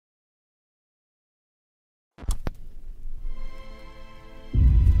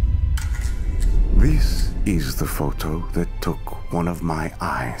This is the photo that took one of my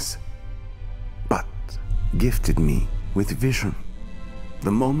eyes, but gifted me with vision.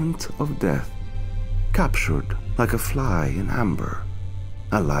 The moment of death, captured like a fly in amber.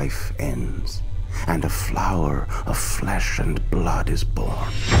 A life ends, and a flower of flesh and blood is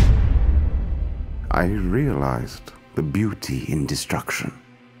born. I realized the beauty in destruction.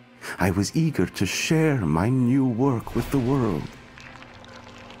 I was eager to share my new work with the world.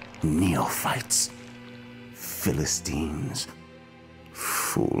 Neophytes, Philistines,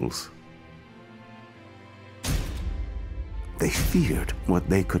 fools. They feared what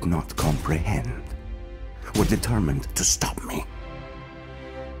they could not comprehend, were determined to stop me.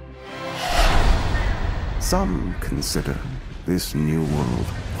 Some consider this new world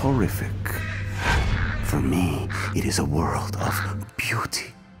horrific. For me, it is a world of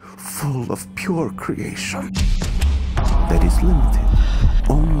beauty, full of pure creation, that is limited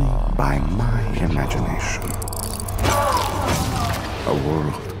only by my imagination. A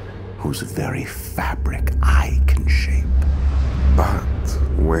world whose very fabric I can shape. But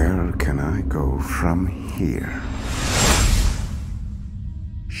where can I go from here?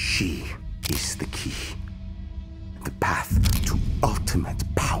 She is the key, the path to ultimate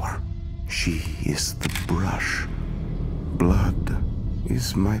power. She is the brush. Blood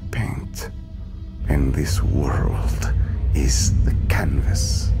is my paint, and this world is the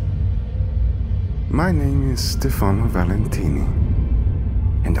canvas. My name is Stefano Valentini,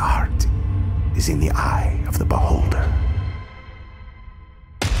 and art is in the eye of the beholder.